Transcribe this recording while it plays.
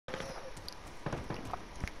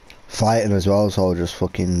fighting as well, so I just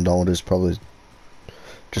fucking know there's probably...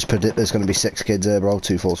 Just predict there's going to be 6 kids here, bro,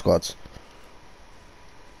 2 full squads.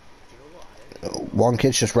 One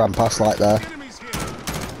kid's just ran past like there.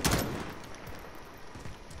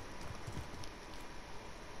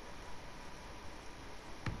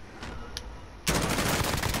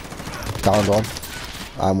 Downed one.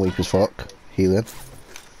 I'm weak as fuck. Healing.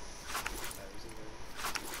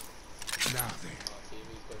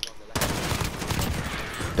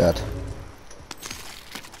 Dead.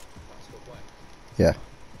 Yeah.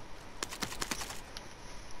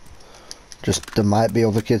 Just, there might be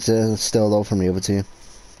other kids there still though from the other team.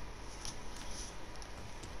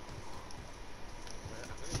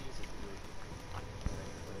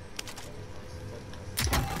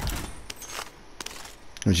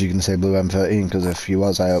 Was you gonna say blue M13? Because if you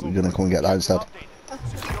was, I hope you're gonna come and get that instead.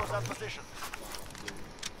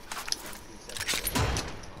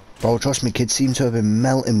 Bro, trust me, kids seem to have been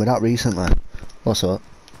melting with that recently. What's up?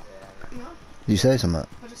 No. Did you say something?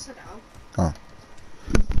 I just said it out.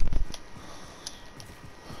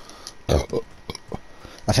 Oh.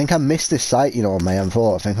 I think I missed this site, you know, on my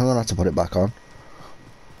M4. I think I'm gonna have to put it back on.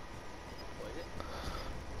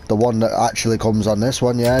 The one that actually comes on this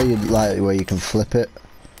one, yeah, you like where you can flip it.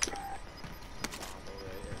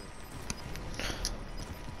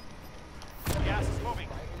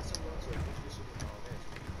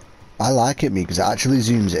 I like it, me, because it actually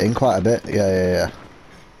zooms it in quite a bit. Yeah.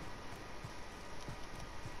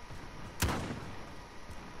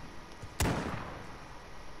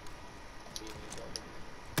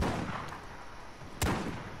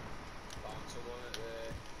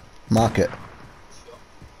 Mark it.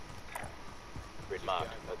 Grid mark,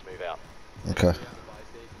 let's move out. Okay.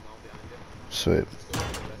 Sweet.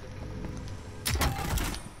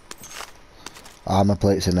 Armor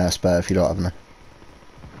plates in there spare if you don't have any.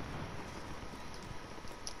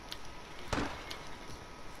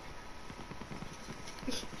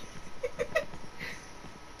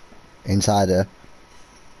 Inside here.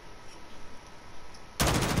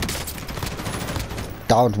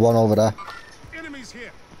 Downed one over there. Enemies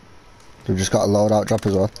here. We've just got a loadout drop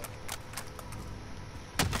as well.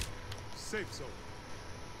 Safe zone.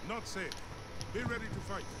 Not safe. Be ready to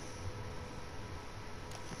fight.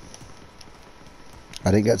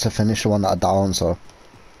 I didn't get to finish the one that I downed, so.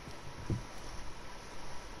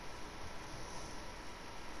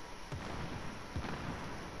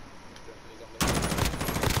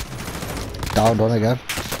 Downed one again.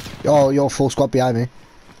 Oh, you're full squad behind me.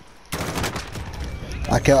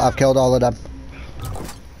 I've killed all of them.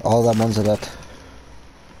 All them ones are dead.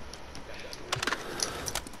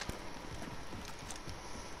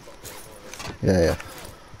 Yeah.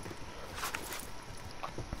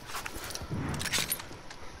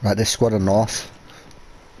 Right, this squad are north.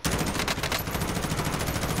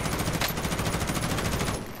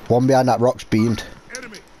 One behind that rock's beamed.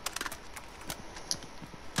 Enemy.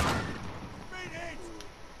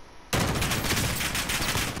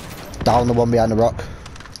 Down the one behind the rock.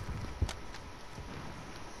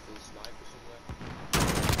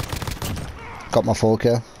 Got my full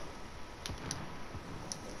kill.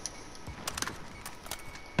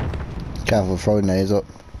 Careful throwing nades up.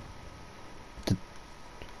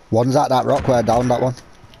 One's at that rock where I downed that one.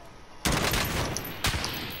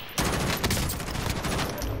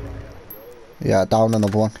 Yeah, down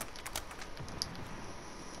another one.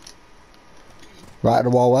 Right at the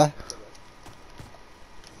wall where?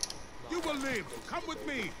 You will live. Come with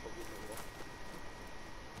me.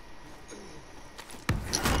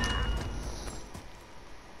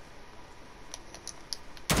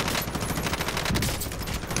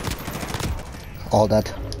 All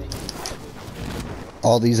dead.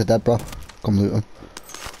 All these are dead, bro. Come loot them.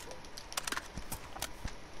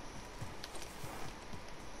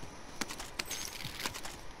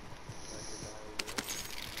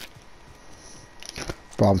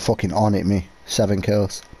 Bro, I'm fucking on it, me. 7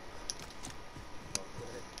 kills.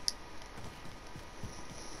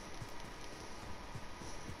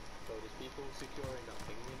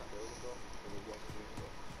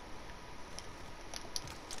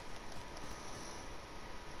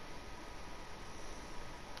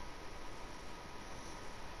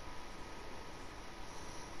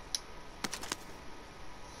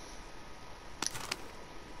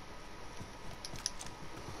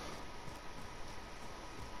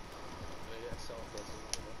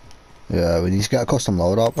 Yeah, we need to get a custom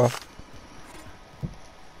loadout, bro.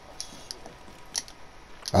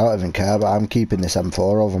 I don't even care, but I'm keeping this M4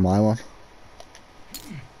 over my one.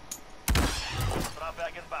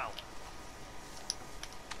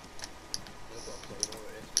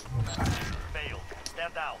 Failed.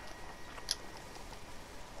 Stand down.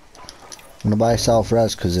 I'm gonna buy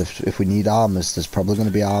self-res because if we need armors, there's probably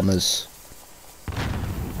gonna be armors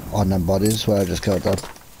on them bodies where I just killed them.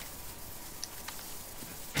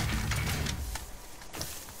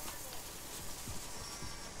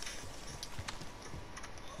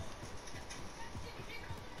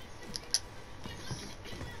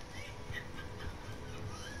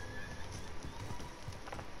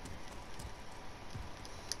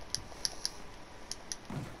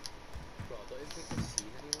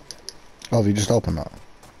 Oh, have you just opened that?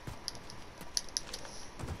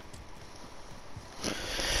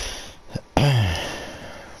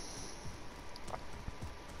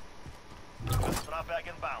 Drop back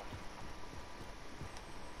inbound.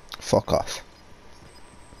 Fuck off.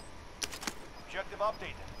 Objective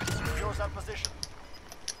updated. Secures our position.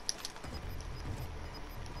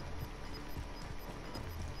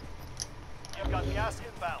 You've got gas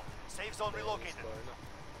inbound. Safe zone relocated.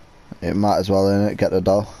 It might as well, innit? Get the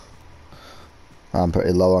dough. I'm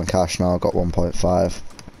pretty low on cash now. I've got 1.5.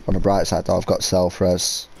 On the bright side, though, I've got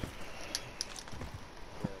self-res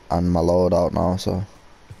and my loadout now. So,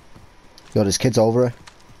 yo, there's kids over here.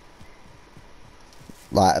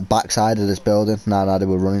 Like backside of this building. Nah, they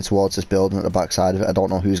were running towards this building at the backside of it. I don't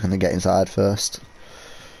know who's gonna get inside first.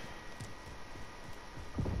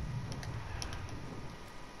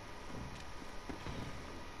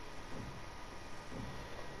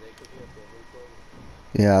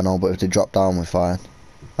 Yeah, I know, but if they drop down, we're fine.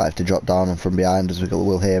 Like if they drop down and from behind us,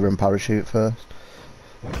 we'll hear him parachute first.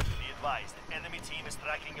 Be advised, enemy team is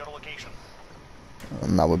tracking your location.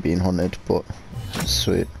 And now we're being hunted, but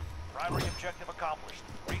sweet. Primary objective accomplished.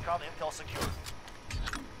 Recon intel secured.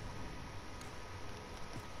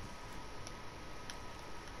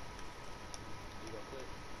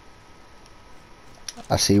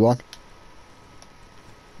 I see one.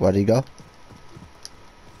 Where'd he go?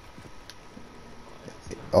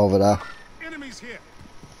 Over there. Enemies here.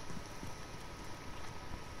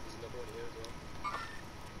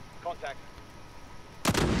 Contact.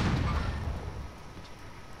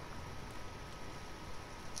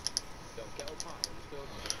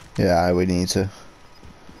 Yeah, we need to.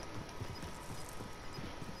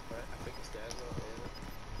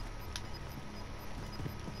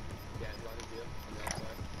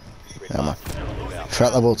 Yeah, man.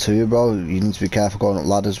 Threat level 2, bro. You need to be careful going up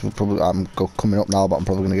ladders. I'm coming up now, but I'm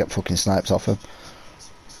probably gonna get fucking snipes off him.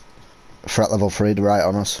 Threat level 3, they're right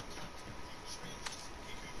on us.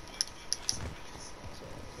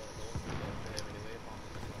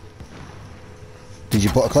 Did you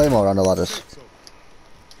put a claymore on the ladders?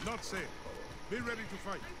 Not safe. Be ready to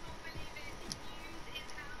fight.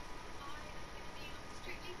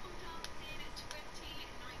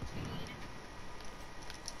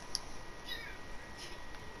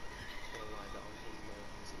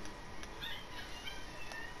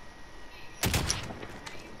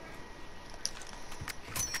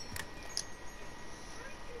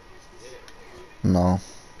 No.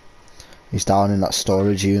 He's down in that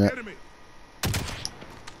storage unit. Enemy.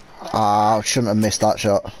 Ah, I shouldn't have missed that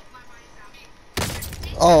shot.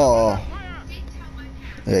 Oh.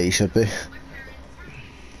 Yeah, you should be.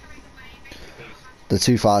 They're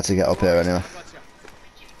too far to get up here anyway.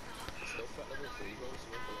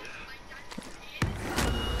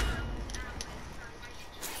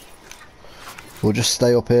 We'll just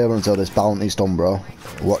stay up here until this bounty's done, bro.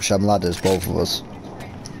 Watch them ladders, both of us.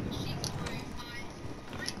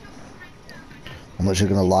 I'm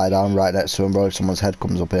literally gonna lie down right next to him, bro. If someone's head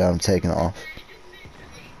comes up here, I'm taking it off.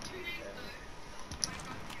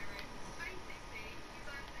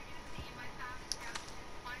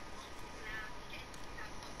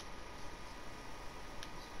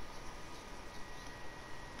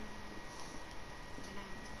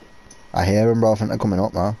 I hear him, bro. I think they're coming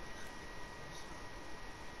up now.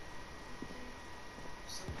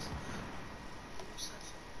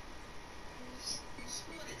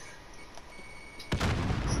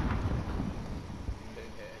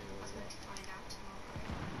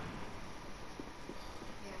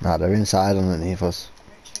 Nah, they're inside underneath us.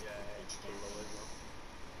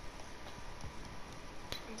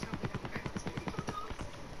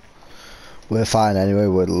 We're fine anyway,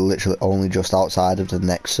 we're literally only just outside of the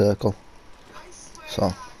next circle.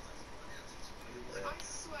 So.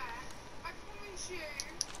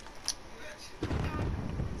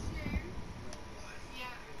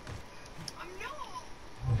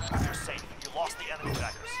 You're safe. You lost the enemy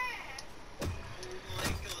trackers.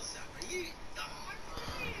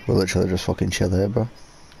 We're literally just fucking chill here, bro.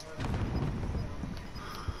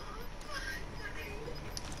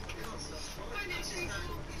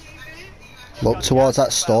 Look towards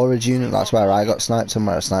that storage unit, that's where I got sniped and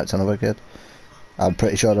where I sniped another kid. I'm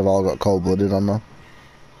pretty sure they've all got cold-blooded on them.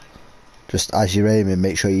 Just as you're aiming,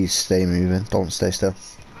 make sure you stay moving. Don't stay still.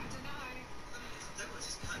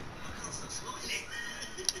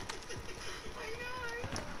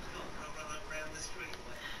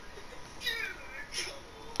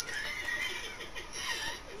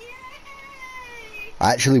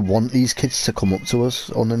 I actually want these kids to come up to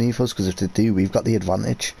us underneath us, because if they do, we've got the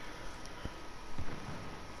advantage.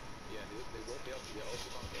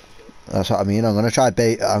 That's what I mean. I'm gonna try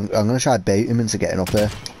bait. I'm gonna try bait him into getting up here.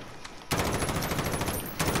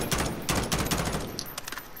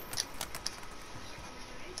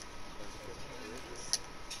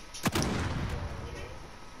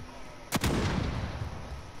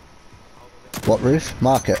 What roof?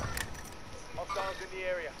 Mark it. Hostiles in the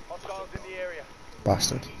area. Hostiles in the area.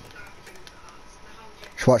 Bastard.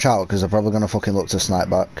 Just watch out, because they're probably gonna fucking look to snipe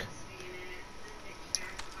back.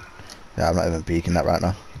 Yeah, I'm not even peeking that right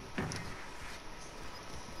now.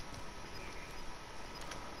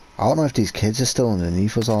 I don't know if these kids are still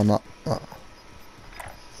underneath us or not. Grid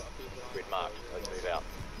marked. Let's move out.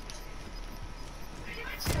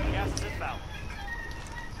 Gas is inbound.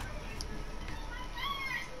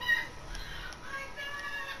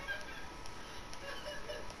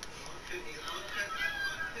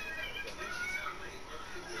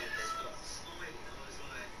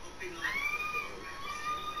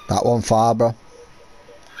 That one far, bro.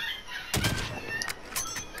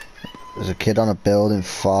 There's a kid on a building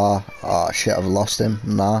far. Oh shit, I've lost him.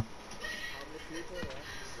 Nah.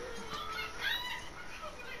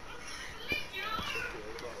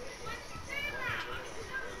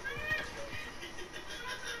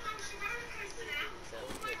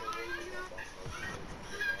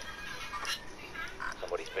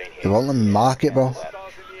 Somebody's been here. They won't let me mark it, bro.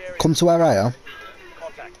 Hostiles in the area. Come to where I am.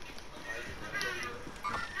 Contact.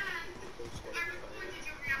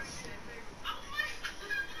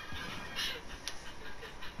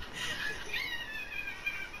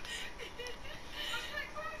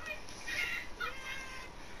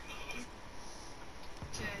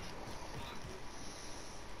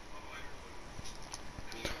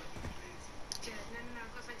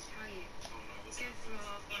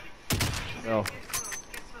 Yo,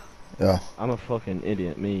 Yeah. I'm a fucking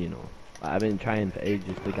idiot, me, you know. Like, I've been trying for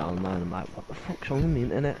ages to get online. I'm like, what the fuck's wrong with the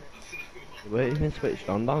internet? It weren't even switched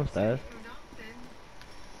on downstairs.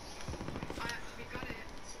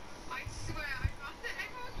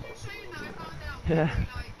 Yeah.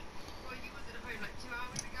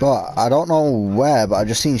 But I don't know where, but I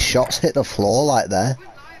just seen shots hit the floor like there.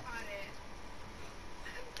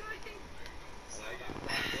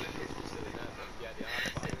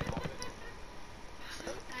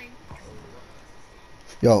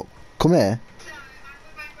 Yo, come here.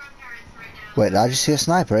 Wait, did I just see a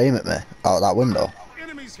sniper aim at me out that window?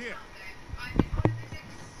 Enemies here.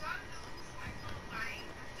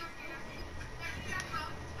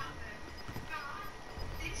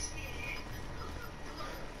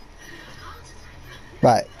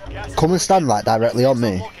 Right, come and stand like directly on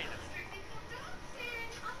me.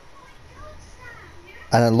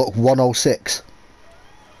 And then look 106.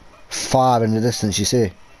 Far in the distance, you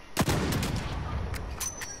see.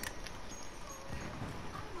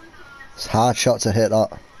 It's a hard shot to hit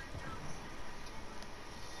that.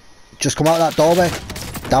 Just come out that doorway.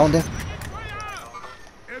 Downed him.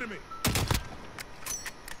 Enemy.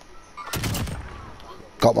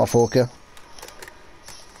 Got my 4 kill.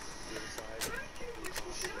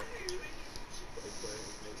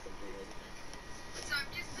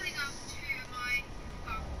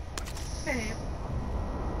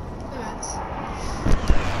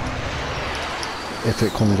 If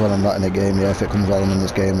it comes when I'm not in the game, yeah. If it comes while I'm in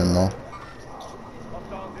this game, then no.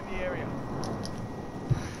 Hostiles in the area.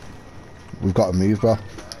 We've got to move, bro.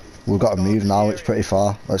 We've got to move now. It's pretty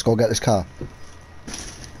far. Let's go get this car.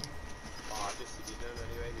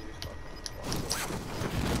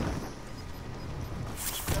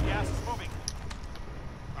 Gas is moving.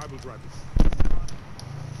 I will drive it.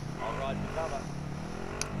 All right, cover.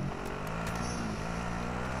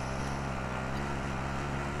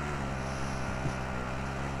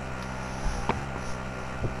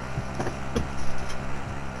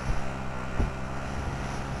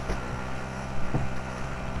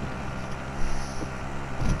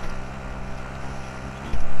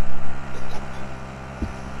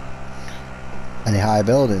 Any high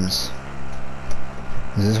buildings?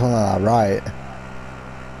 Is this one on our right?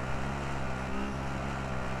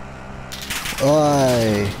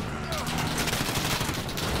 Oi!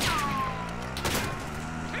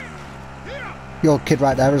 Yo, kid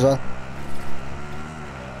right there as well.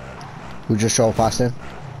 We just drove past him.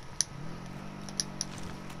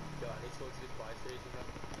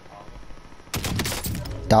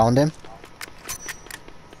 Downed him.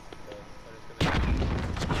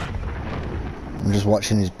 I'm just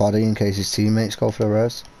watching his body in case his teammates go for the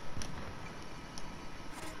res.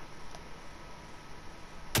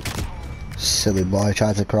 Silly boy,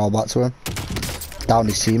 tried to crawl back to him. Downed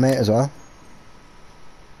his teammate as well.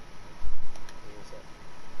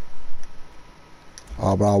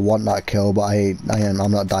 Oh bro, I want that kill, but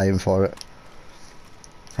I'm not dying for it.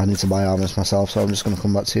 I need to buy armors myself, so I'm just gonna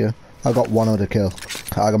come back to you. I got one other kill.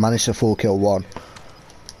 I managed to full kill one.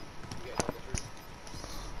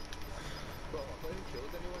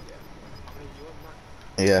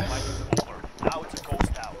 Yeah.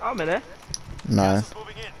 How many? No.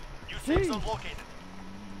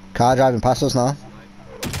 Car driving past us now.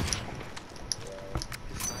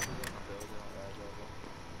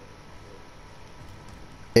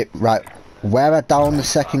 Right, where I downed the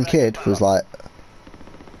second kid was like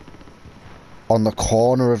on the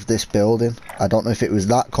corner of this building. I don't know if it was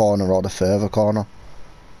that corner or the further corner.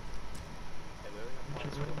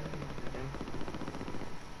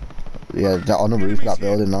 Yeah, they're on the roof of that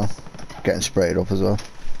building now. Getting sprayed up as well.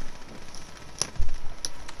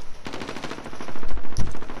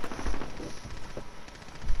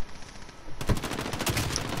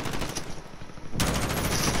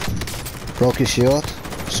 Broke his shield.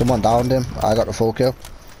 Someone downed him. I got the full kill.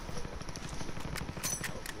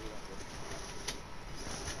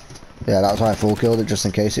 Yeah, that's why I full killed it, just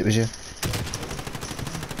in case it was you.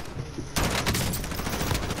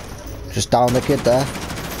 Just down the kid there.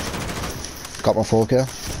 Got my full kill.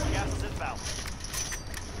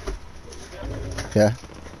 Yeah.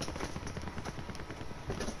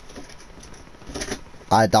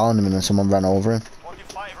 I downed him and then someone ran over him.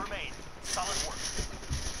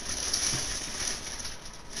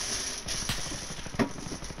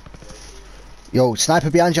 Yo, sniper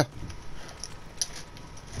behind you.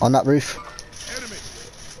 On that roof. Enemy.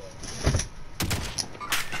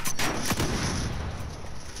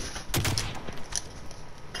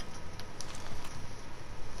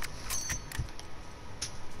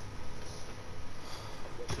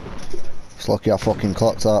 It's lucky I fucking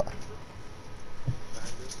clocked that.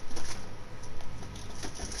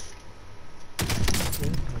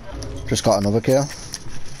 Just got another kill.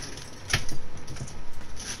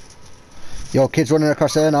 Yo, kids running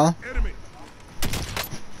across there now. Enemy.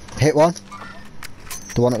 Hit one.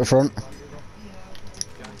 The one at the front.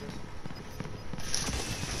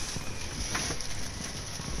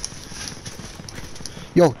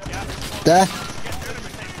 Yo, there.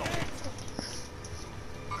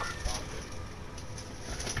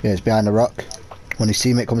 Yeah, he's behind the rock. When his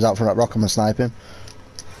teammate comes out from that rock, I'm gonna snipe him.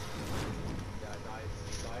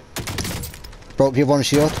 Broke the other one's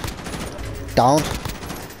shield. Down.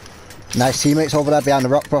 Nice teammates over there behind the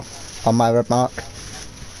rock, bro. On my red mark.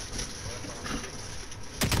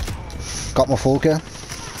 Got my full kill.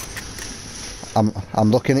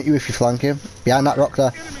 I'm looking at you if you flank him. Behind that rock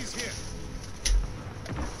there.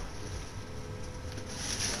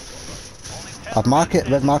 I've marked it,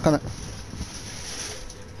 red mark on it.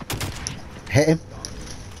 Hit him.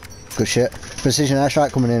 Good shit. Precision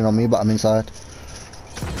airstrike coming in on me, but I'm inside.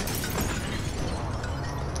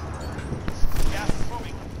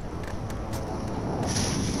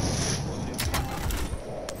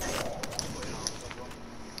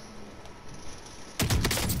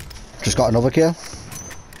 Just got another kill.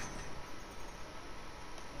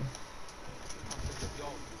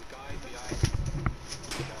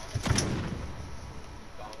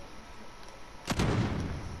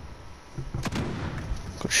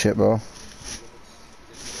 Good shit, bro.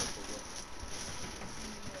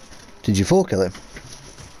 Did you full kill him?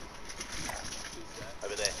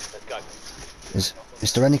 Over there, let's go.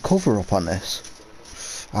 Is there any cover up on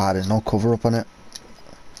this? Ah, there's no cover up on it.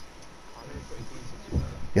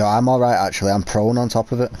 Yo, I'm alright actually, I'm prone on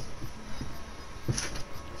top of it.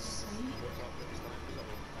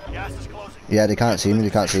 Gas is closing. Yeah, they can't see me, they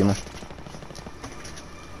can't see me.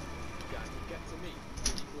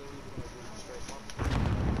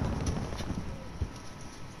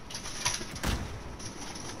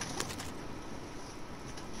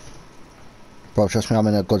 Bro, trust me, I'm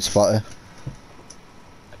in a good spot here.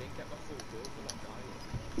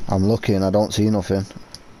 I'm looking, I don't see nothing.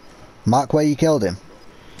 Mark where you killed him.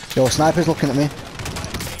 Yo, sniper's looking at me.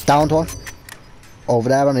 Downed one. Over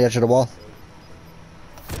there on the edge of the wall.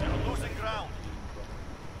 Losing ground.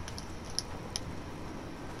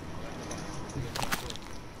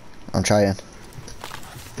 I'm trying.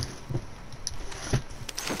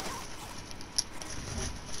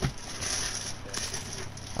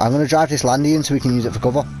 I'm gonna drive this landing so we can use it for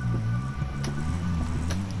cover.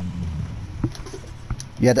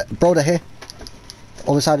 Yeah, bro, they're here.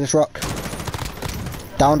 Other side of this rock.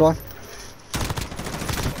 Downed one.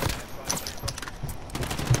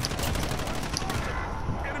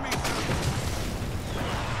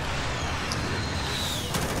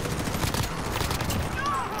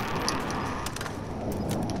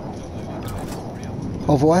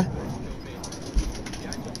 Over where?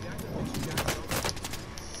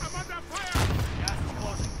 I'm under fire! Gas is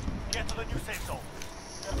closing. Get to the new safe zone.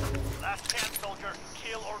 Last chance, soldier.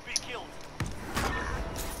 Kill or be killed.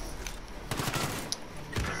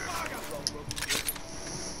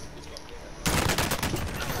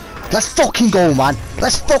 Let's fucking go, man.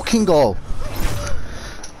 Let's fucking go.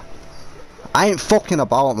 I ain't fucking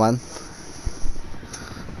about, man.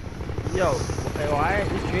 Yo, hey, why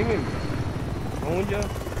aren't you streaming? What's wrong with you?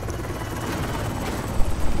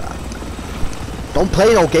 Don't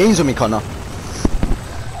play no games with me, Connor.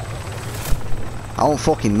 I don't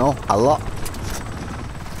fucking know. A lot.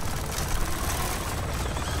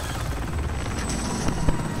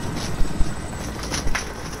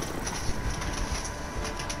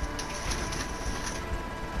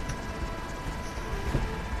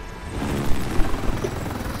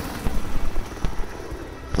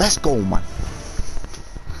 Let's go, man.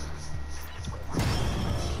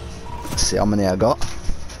 Let's see how many I got.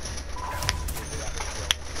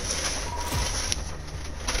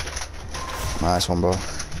 Nice one, bro.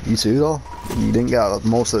 You too, though. You didn't get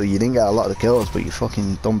you didn't get a lot of the kills, but you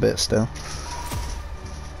fucking done bits still.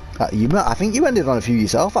 I think you ended on a few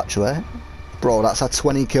yourself, actually, bro. That's a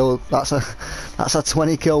 20 kill. That's a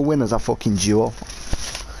 20 kill win as a fucking duo.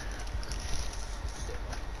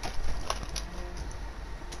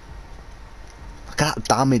 Look at that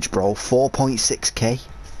damage, bro. 4.6k.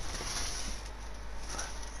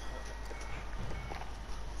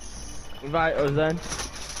 Invite us then.